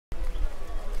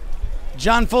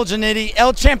John Fulginiti,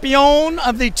 El Champion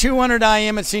of the 200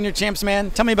 IM at Senior Champs,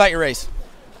 man. Tell me about your race.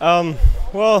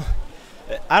 Well,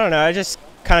 I don't know. I just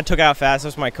kind of took out fast.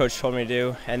 That's what my coach told me to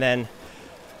do. And then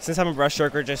since I'm a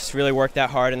breaststroker, just really worked that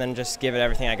hard and then just give it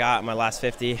everything I got in my last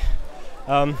 50.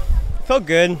 Felt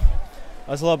good.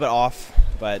 I was a little bit off,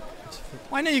 but...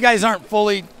 Well, I know you guys aren't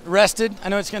fully rested. I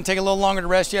know it's going to take a little longer to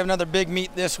rest. You have another big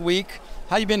meet this week.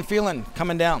 How you been feeling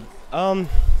coming down?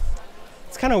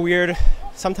 It's kind of weird.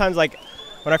 Sometimes, like,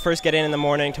 when I first get in the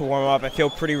morning to warm up, I feel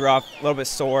pretty rough, a little bit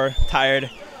sore, tired.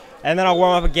 And then I'll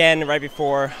warm up again right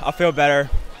before. I'll feel better.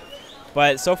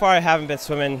 But so far, I haven't been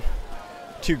swimming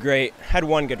too great. Had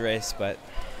one good race, but...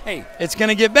 Hey, it's going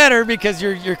to get better because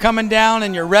you're coming down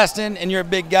and you're resting and you're a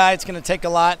big guy. It's going to take a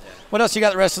lot. What else you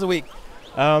got the rest of the week?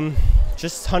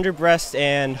 Just 100 breast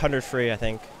and 100 free, I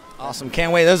think. Awesome.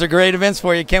 Can't wait. Those are great events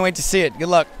for you. Can't wait to see it. Good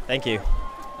luck. Thank you.